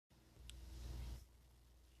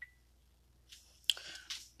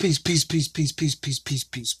Peace, peace, peace, peace, peace, peace, peace,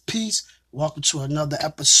 peace, peace. Welcome to another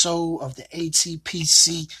episode of the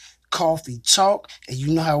ATPC Coffee Talk. And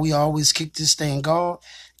you know how we always kick this thing off.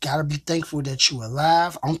 Gotta be thankful that you're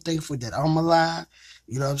alive. I'm thankful that I'm alive.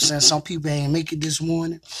 You know what I'm saying? Some people ain't make it this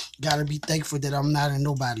morning. Gotta be thankful that I'm not in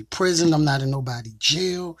nobody prison. I'm not in nobody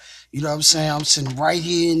jail. You know what I'm saying? I'm sitting right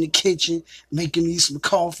here in the kitchen making me some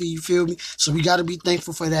coffee. You feel me? So we gotta be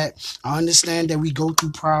thankful for that. I understand that we go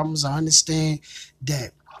through problems. I understand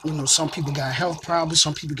that some people got health problems,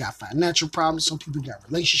 some people got financial problems, some people got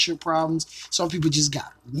relationship problems, some people just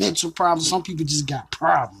got mental problems, some people just got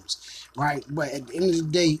problems, right? But at the end of the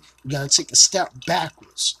day, we got to take a step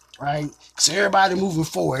backwards, right? Because everybody moving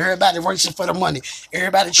forward, everybody racing for the money,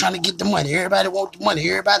 everybody trying to get the money, everybody want the money,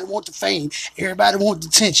 everybody want the fame, everybody want the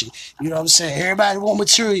attention, you know what I'm saying? Everybody want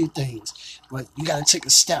material things, but you got to take a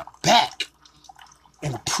step back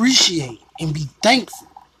and appreciate and be thankful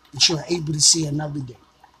that you're able to see another day.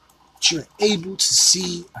 You're able to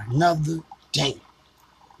see another day.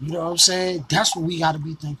 You know what I'm saying? That's what we got to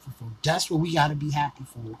be thankful for. That's what we got to be happy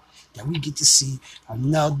for, that we get to see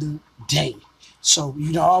another day. So,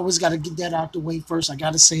 I always got to get that out the way first. I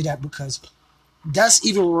got to say that because that's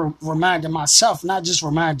even reminding myself, not just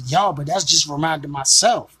reminding y'all, but that's just reminding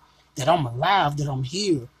myself that I'm alive, that I'm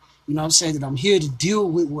here. You know what I'm saying? That I'm here to deal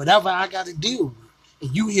with whatever I got to deal with.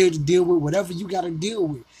 And you here to deal with whatever you got to deal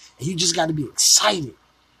with. And you just got to be excited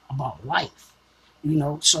about life,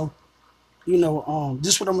 So,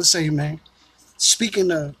 this is what I'm gonna say, man.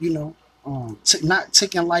 Speaking of, not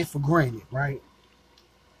taking life for granted, right?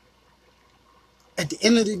 At the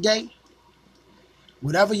end of the day,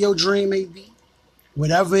 whatever your dream may be,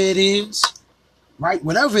 whatever it is, right?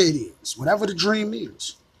 Whatever it is, whatever the dream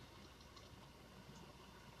is,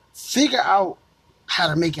 figure out how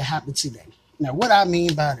to make it happen today. Now, what I mean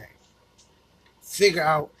by that, figure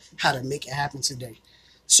out how to make it happen today.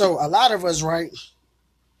 So a lot of us, right,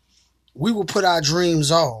 we will put our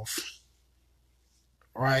dreams off,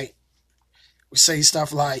 right? We say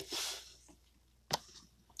stuff like,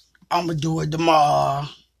 I'm going to do it tomorrow.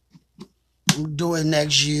 I'm going to do it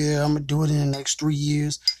next year. I'm going to do it in the next 3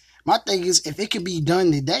 years. My thing is, if it can be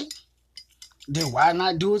done today, then why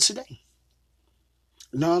not do it today?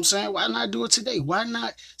 You know what I'm saying? Why not do it today? Why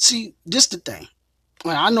not? See, this the thing.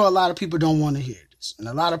 I know a lot of people don't want to hear this, and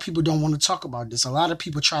a lot of people don't want to talk about this. A lot of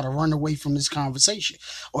people try to run away from this conversation,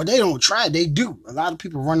 or they don't try, they do. A lot of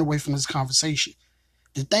people run away from this conversation.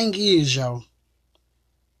 The thing is,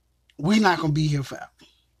 we're not going to be here forever.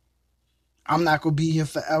 I'm not going to be here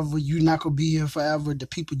forever. You're not going to be here forever. The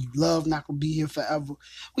people you love not going to be here forever.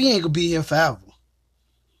 We ain't going to be here forever.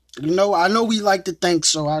 I know we like to think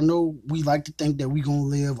so. I know we like to think that we're going to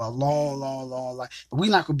live a long, long, long life, but we're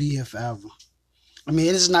not going to be here forever. I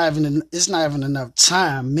mean, it's not even enough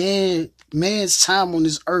time. Man's time on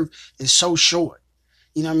this earth is so short.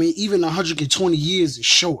 You know what I mean? Even 120 years is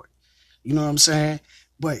short. You know what I'm saying?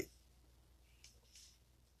 But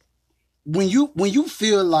when you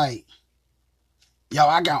feel like,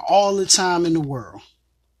 I got all the time in the world,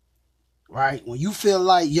 right? When you feel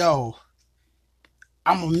like,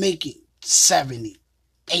 I'm going to make it 70,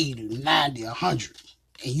 80, 90, 100,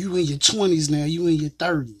 and you in your 20s now, you in your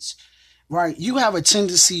 30s, right? You have a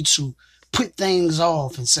tendency to put things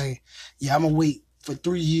off and say, I'm going to wait for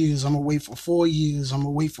 3 years. I'm going to wait for 4 years. I'm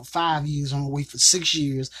going to wait for 5 years. I'm going to wait for 6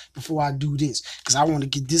 years before I do this because I want to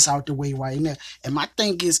get this out the way right now. And my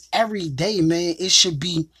thing is every day, man, it should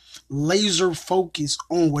be laser focused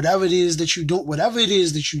on whatever it is that you're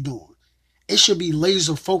doing. It should be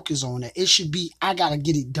laser focused on that. It should be, I got to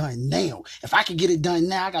get it done now. If I can get it done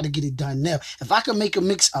now, I got to get it done now. If I can make a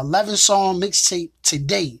 11 song mixtape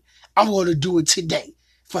today, I'm going to do it today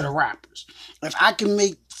for the rappers. If I can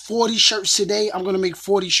make 40 shirts today, I'm going to make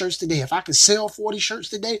 40 shirts today. If I can sell 40 shirts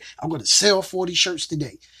today, I'm going to sell 40 shirts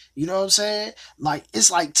today. You know what I'm saying? Like, it's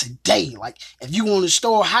like today. Like, if you want a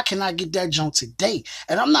store, how can I get that junk today?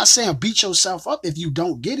 And I'm not saying beat yourself up if you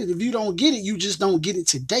don't get it. If you don't get it, you just don't get it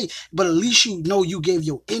today. But at least you know you gave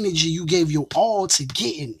your energy, you gave your all to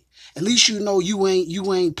getting it. At least you know you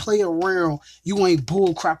ain't play around, you ain't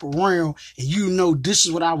bull crap around, and you know this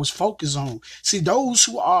is what I was focused on. See, those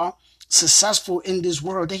who are successful in this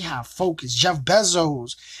world, they have focus. Jeff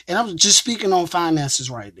Bezos, and I'm just speaking on finances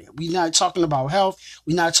right there. We're not talking about health.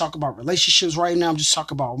 We're not talking about relationships right now. I'm just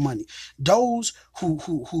talking about money. Those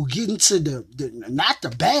who get into the not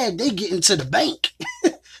the bag, they get into the bank.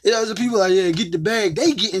 The people like, get the bag,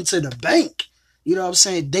 they get into the bank. You know what I'm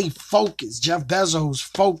saying? They focus. Jeff Bezos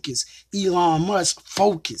focus. Elon Musk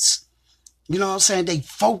focus. You know what I'm saying? They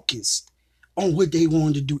focus on what they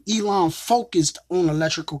wanted to do. Elon focused on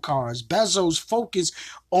electrical cars. Bezos focused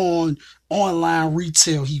on online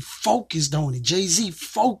retail. He focused on it. Jay-Z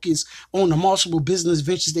focused on the multiple business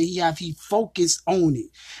ventures that he have. He focused on it.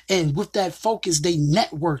 And with that focus, they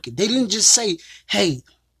networked. They didn't just say, hey,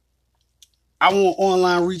 I want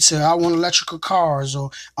online retail. I want electrical cars,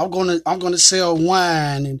 or I'm gonna sell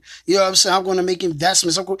wine, and you know what I'm saying. I'm gonna make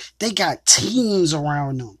investments. They got teams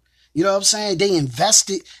around them. You know what I'm saying? They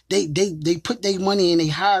invested. They put their money in. They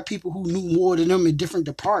hired people who knew more than them in different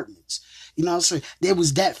departments. You know what I'm saying? There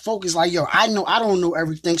was that focus. Like, yo, I don't know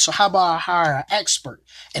everything. So how about I hire an expert?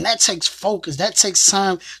 And that takes focus. That takes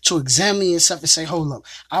time to examine yourself and say, hold up,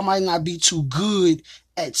 I might not be too good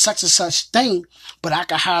at such and such thing, but I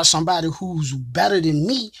can hire somebody who's better than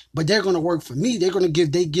me, but they're going to work for me. They're going to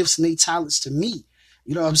give their gifts and their talents to me.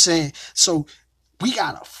 You know what I'm saying? So we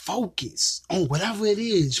got to focus on whatever it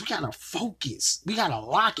is. We got to focus. We got to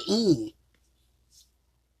lock in.